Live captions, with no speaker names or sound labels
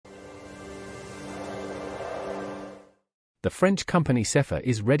The French company SEFA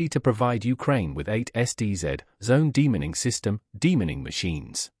is ready to provide Ukraine with 8 SDZ zone demining system demining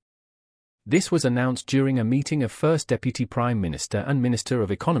machines. This was announced during a meeting of First Deputy Prime Minister and Minister of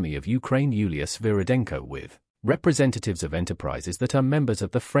Economy of Ukraine Yulia Svirodenko with representatives of enterprises that are members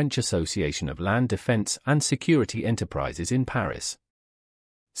of the French Association of Land Defense and Security Enterprises in Paris.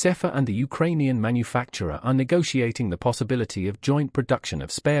 SEFA and the Ukrainian manufacturer are negotiating the possibility of joint production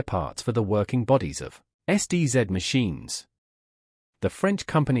of spare parts for the working bodies of SDZ machines. The French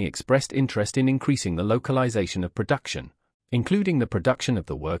company expressed interest in increasing the localization of production, including the production of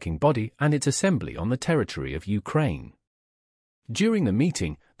the working body and its assembly on the territory of Ukraine. During the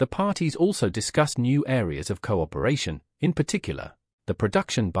meeting, the parties also discussed new areas of cooperation, in particular, the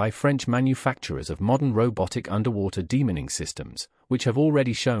production by French manufacturers of modern robotic underwater demining systems, which have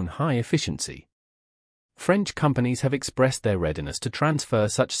already shown high efficiency. French companies have expressed their readiness to transfer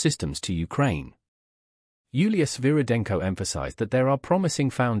such systems to Ukraine. Yulia Svirodenko emphasized that there are promising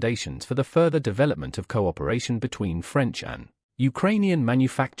foundations for the further development of cooperation between French and Ukrainian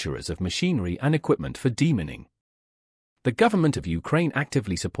manufacturers of machinery and equipment for demining. The government of Ukraine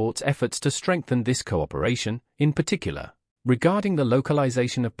actively supports efforts to strengthen this cooperation, in particular, regarding the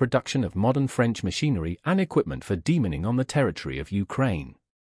localization of production of modern French machinery and equipment for demining on the territory of Ukraine.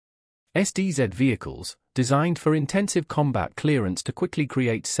 SDZ vehicles, designed for intensive combat clearance to quickly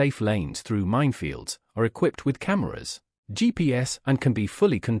create safe lanes through minefields, are equipped with cameras, GPS, and can be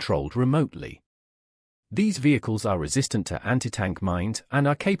fully controlled remotely. These vehicles are resistant to anti-tank mines and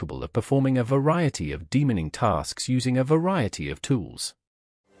are capable of performing a variety of demining tasks using a variety of tools.